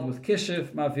involved with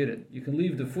kishuv, mavirid. You can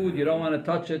leave the food, you don't want to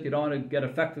touch it, you don't want to get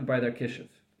affected by their kishuv.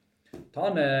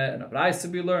 Tane, and a brayse to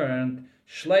be learned,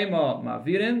 shleima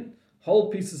mavirin, whole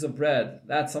pieces of bread,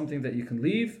 that's something that you can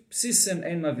leave. Psisin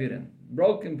ein mavirin,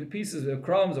 broken pieces of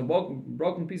crumbs or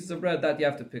broken pieces of bread, that you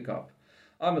have to pick up.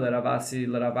 Amar Ravasi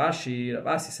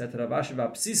said to Ravashi,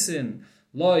 psisin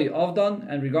loy avdan,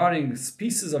 and regarding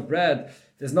pieces of bread,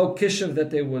 there's no kishuv that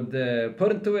they would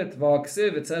put into it.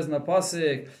 V'aksiv, it says in the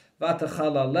pasuk,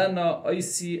 v'atachala lena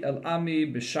oisi el ami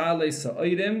b'shalei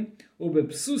sa'irim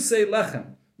u'bepsusei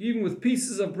lechem. Even with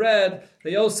pieces of bread,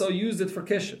 they also used it for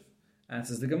kishuv. And it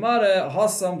says the Gemara,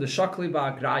 Hassam the Shakli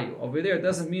Ba'akrayu. Over there, it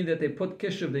doesn't mean that they put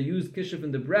kishuv, they used kishuv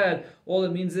in the bread. All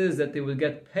it means is that they would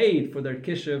get paid for their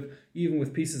kishuv, even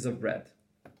with pieces of bread.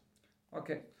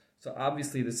 Okay, so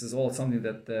obviously this is all something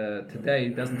that today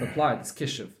doesn't apply. It's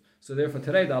kishuv. So therefore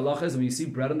today, the halach is when you see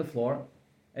bread on the floor,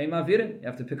 you have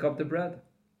to pick up the bread.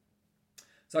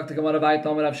 Going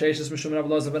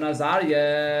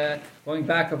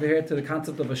back over here to the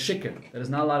concept of a shikr, that is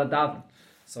not allowed to daven.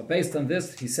 So based on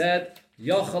this, he said, I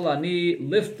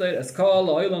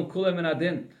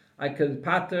could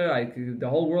pater, the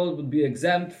whole world would be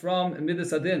exempt from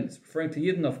midas adin. It's referring to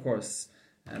Yidden, of course.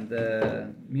 And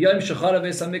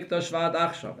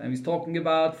he's talking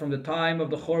about from the time of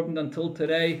the Chorban until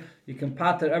today, you can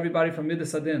pater everybody from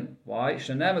midas adin. Why?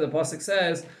 The pasuk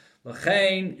says, the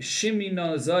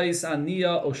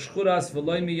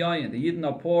Yidden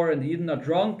are poor and the Yidden are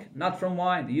drunk, not from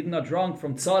wine. The Yidden are drunk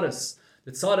from tzaras.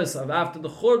 The tzaras of after the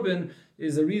Churban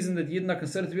is the reason that Yidden are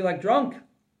considered to be like drunk.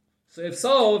 So if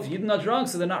Yidden are drunk,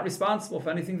 so they're not responsible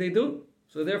for anything they do.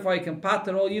 So therefore, you can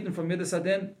pater all Yidden from midas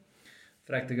adin.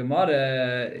 Fragt the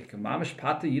Gemara, you can mamish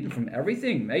pater Yidden from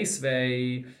everything.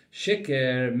 Meisvei,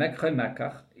 shiker, mekhai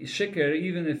mekach. Shiker,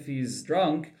 even if he's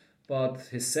drunk, but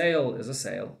his sale is a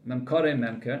sale. Memkare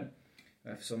memker.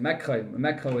 So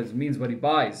mekha means what he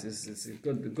buys is a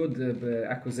good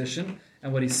acquisition,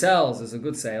 and what he sells is a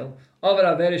good sale. Avar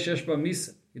avera shesh ba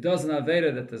misa. He does an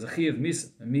avera that there's a chiv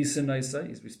misa. Misa naisa.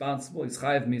 He's responsible. He's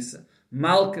chayiv misa.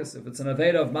 Malchus. If it's an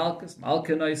avera of malchus,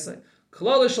 malka naisa.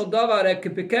 Even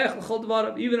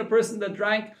a person that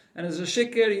drank and is a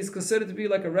shikir, he's considered to be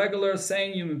like a regular,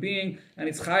 sane human being, and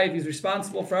he's chayiv, he's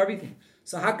responsible for everything.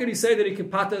 So how could he say that he can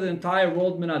pata the entire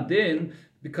world min adin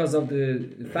because of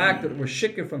the fact that we're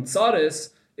shikir from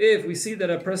tzaris, if we see that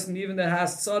a person even that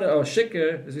has tzara or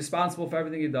shikir is responsible for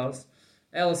everything he does?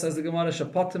 Ella says the Gemara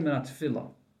shapatim min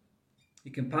atfilah.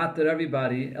 You can pater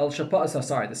everybody. This is part of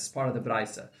the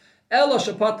Braisa. Ella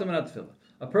shapatim min atfilah.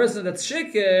 A person that's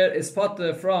shikir is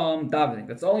pater from davening.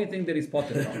 That's the only thing that he's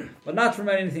pater from, but not from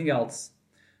anything else.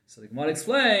 So the Gemara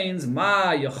explains,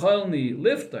 Ma yacholni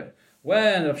lifter.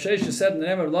 When Rav Shesha said in the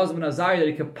name of Elazar ben Azariah that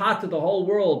he could pater the whole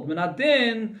world,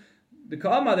 minadin, the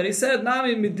Kama that he said,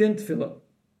 Nami midin tefillah.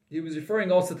 He was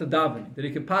referring also to davening, that he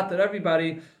could pater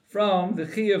everybody from the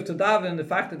chiyuv to daven, the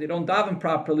fact that they don't daven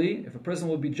properly. If a person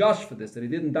will be judged for this, that he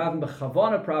didn't daven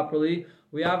b'chavana properly,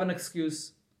 we have an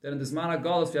excuse. That in this man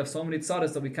HaGolus we have so many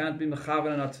tzaras that we can't be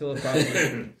mechavan and our tefillah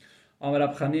properly.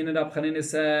 Rab Chanina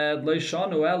said, Lo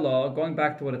shanu elo, going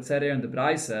back to what it said here in the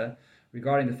Braisa,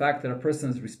 regarding the fact that a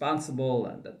person is responsible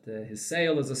and that his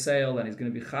sale is a sale and he's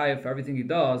going to be chayav for everything he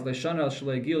does.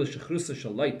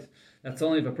 That's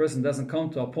only if a person doesn't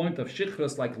come to a point of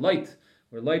shichrus like light,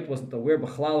 where light wasn't aware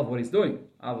b'chlal of what he's doing.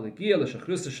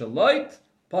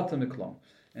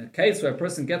 In a case where a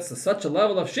person gets to such a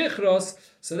level of shichrus,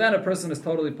 so then a person is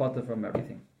totally potter from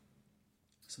everything.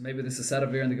 So maybe this is said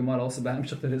over here in the Gemara also by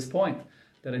Hamshach to his point,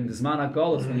 that in the Zman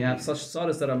HaGolus, when you have such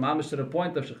tzaras that are mamish to the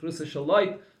point of shichrus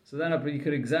shalayt, so then you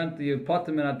could exempt the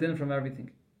potter min adin from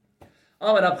everything.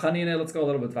 Let's go a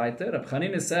little bit weiter. Rab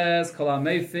Chanina says, Kol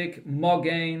ha-meifik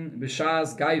mogein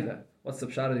b'shas gaiva. What's the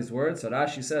pshat of these words? So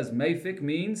Rashi says, meifik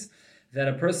means that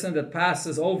a person that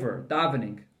passes over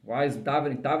davening. Why is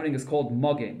davening? Davening is called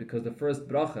mogein, because the first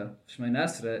bracha, Shmei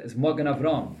Nesra, is mogen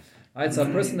Avram. Right? So a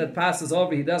person that passes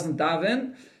over, he doesn't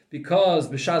daven, because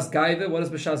b'shas gaiva, what does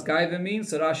b'shas gaiva mean?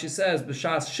 So Rashi says,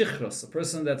 b'shas shichrus, a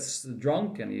person that's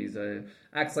drunk, and he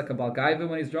acts like a bal gaiva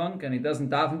when he's drunk, and he doesn't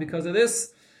daven because of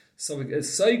this. So it's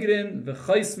soigrin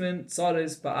v'chaismin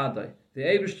tzaris ba'adai. The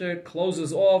Eibishter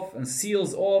closes off and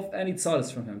seals off any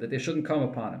tzaris from him, that they shouldn't come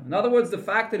upon him. In other words, the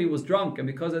fact that he was drunk, and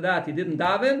because of that he didn't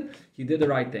daven, he did the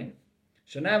right thing.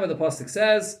 Shanema, the pasuk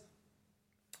says,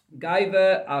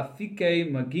 gaiva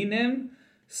afike maginim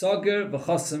Sager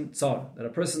v'chasim tzar. That a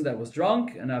person that was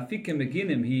drunk and afikim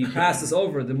meginim, he passes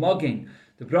over the mugging,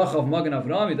 the bracha of Magen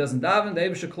Avram, he doesn't daven, the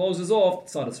Eibusha closes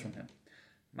off the tzaras from him.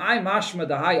 My mashma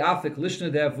dahai afik lishna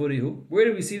de'avurihu. Where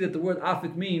do we see that the word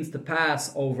afik means to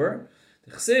pass over?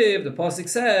 The chsiv, the pasuk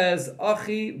says,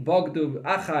 achai bogdu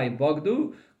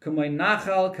kamay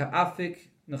nachal ka'afik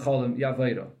necholim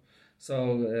yavayro.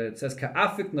 So it says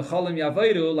ka'afik necholim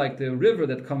yavayru, like the river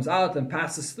that comes out and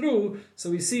passes through. So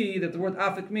we see that the word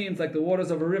afik means like the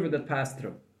waters of a river that pass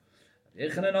through.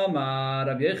 Rabbi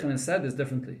Yechanan said this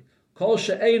differently. Kol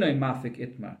she'einoi mafik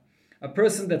itmar. A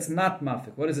person that's not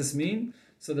mafik. What does this mean?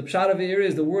 So the pshat over here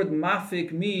is the word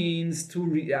mafik means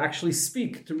to actually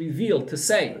speak, to reveal, to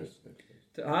say,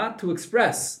 to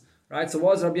express. Right? So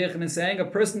what is Rabbi Yechanan saying? A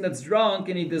person that's drunk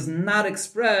and he does not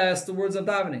express the words of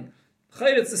davening.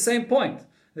 It's the same point,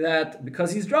 that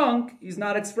because he's drunk, he's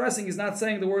not expressing, he's not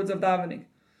saying the words of davening.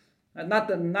 And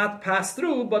not pass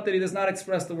through, but that he does not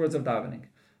express the words of davening.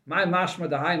 My mashma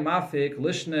dahai mafik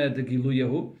lishne de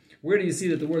giluyahu. Where do you see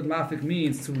that the word mafik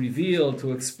means to reveal,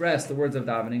 to express the words of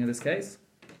davening in this case?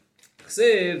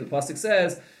 The pasuk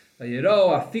says,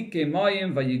 "Vayiro afike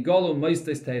mayim vayigolu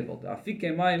moistes tevel." The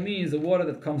afike mayim means the water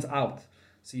that comes out.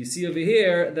 So you see over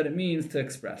here that it means to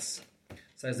express.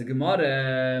 Says the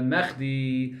Gemara,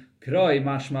 Mechdi kroi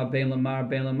mashma bein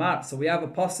lamar. So we have a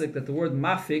pasuk that the word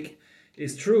mafik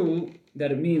is true,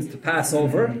 that it means to pass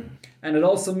over, and it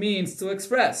also means to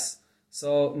express.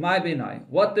 So, my benai,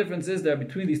 what difference is there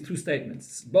between these two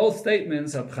statements? Both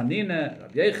statements, Rab Chanina,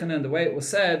 Rab Yechanan, the way it was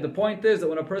said, the point is that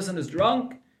when a person is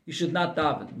drunk, he should not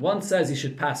daven. One says he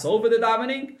should pass over the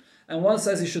davening, and one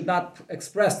says he should not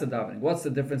express the davening. What's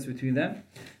the difference between them?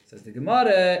 Says the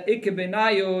Gemara, Ike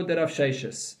benayu de Rav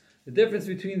Sheshes. The difference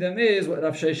between them is what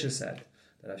Rav Sheshes said.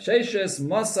 Rav Sheshes,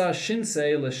 masa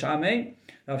shinsei l'shamei.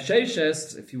 Rav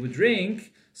Sheshes, if he would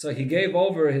drink, so he gave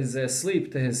over his sleep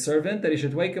to his servant, that he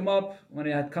should wake him up when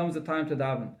it comes the time to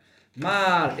daven.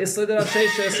 Mar isla de Rav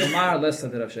Sheshes, and mar lesla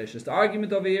de Rav Sheshes. The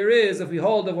argument over here is, if we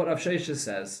hold of what Rav Sheshes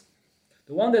says,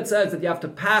 the one that says that you have to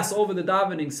pass over the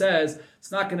davening says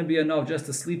it's not going to be enough just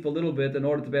to sleep a little bit in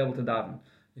order to be able to daven.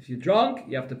 If you're drunk,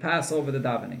 you have to pass over the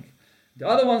davening. The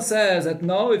other one says that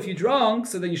no, if you're drunk,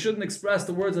 so then you shouldn't express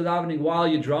the words of davening while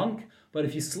you're drunk. But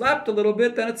if you slept a little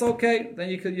bit, then it's okay. Then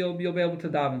you'll be able to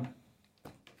daven.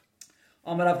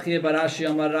 Amar Rav Chia bar Ashi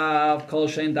Amar Rav Kol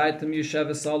Shein Daitem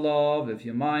Yushev Esalov. If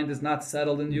your mind is not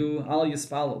settled in you, Al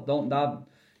Yispalo, don't daven.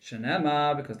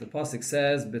 Shenema, because the pasuk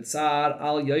says Bitzar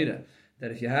Al Yoida,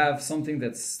 that if you have something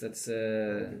that's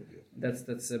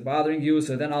bothering you,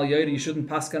 so then Al Yoida you shouldn't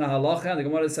paskan a halacha. And the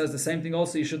Gemara says the same thing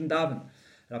also. You shouldn't daven.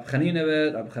 Rab Chanina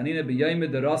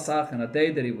b'yoymed derasach, and a day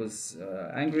that he was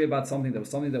angry about something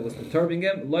that was perturbing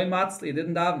him. Loy matzli, he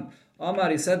didn't daven.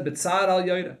 Amar, he said Bitzar Al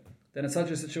Yoida. Then in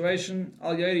such a situation,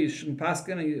 Al Yoida, you shouldn't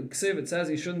paskin, and Ksiv, it says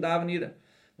he shouldn't daven either.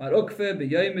 Mar ukve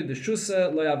b'yoymed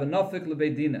deshusa lo yavanofik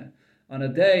lebeidina. On a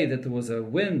day that there was a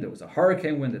wind, there was a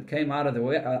hurricane wind that came out of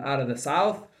the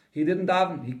south, he didn't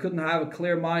daven. He couldn't have a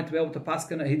clear mind to be able to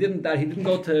paskin. He didn't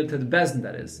go to the bezdin,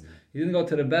 that is. He didn't go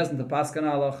to the bezdin to paskin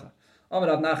halacha.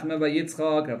 Rav Nachman bar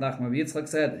Yitzchak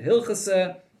said,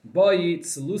 Hilchase, Boyi,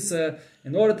 Tzeluse,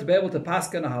 in order to be able to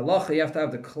paskin a halacha, you have to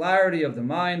have the clarity of the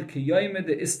mind, Kiyoyme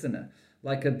de Istana.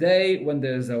 Like a day when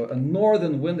there's a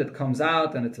northern wind that comes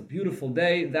out and it's a beautiful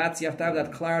day, you have to have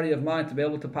that clarity of mind to be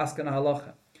able to paskin a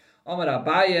halacha. Amar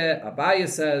Abaye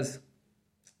says,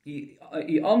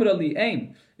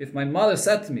 if my mother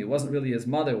said to me, it wasn't really his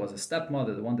mother, it was a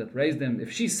stepmother, the one that raised him,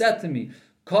 if she said to me,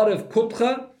 Karev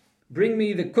Kutcha, bring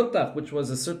me the kutach, which was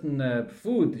a certain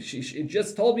food. She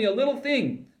just told me a little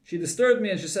thing. She disturbed me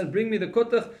and she said, bring me the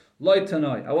kutach, loy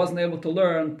tanoi. I wasn't able to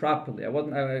learn properly. I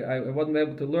wasn't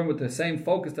able to learn with the same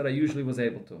focus that I usually was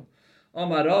able to.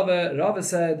 Omar Rava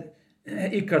said,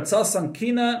 Ikartsasan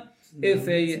kina, if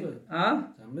it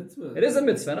is a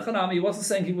mitzvah. He wasn't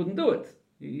saying he wouldn't do it.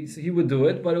 He would do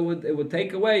it, but it would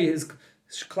take away his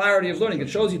clarity of learning. It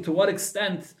shows you to what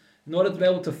extent, in order to be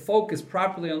able to focus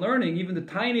properly on learning, even the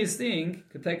tiniest thing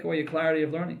could take away your clarity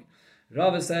of learning.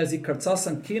 Rava says,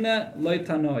 kina loy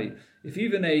tanoi. If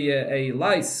even a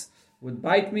lice would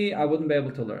bite me, I wouldn't be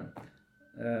able to learn.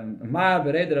 Mar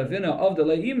bered Ravina of the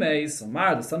leimes,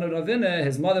 Mar, the son of Ravina,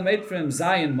 his mother made for him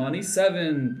Zayin money,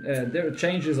 7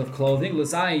 changes of clothing,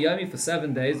 l'zayin yami, for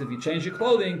 7 days. If you change your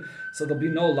clothing, so there'll be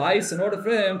no lice, in order for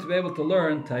him to be able to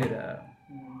learn Torah.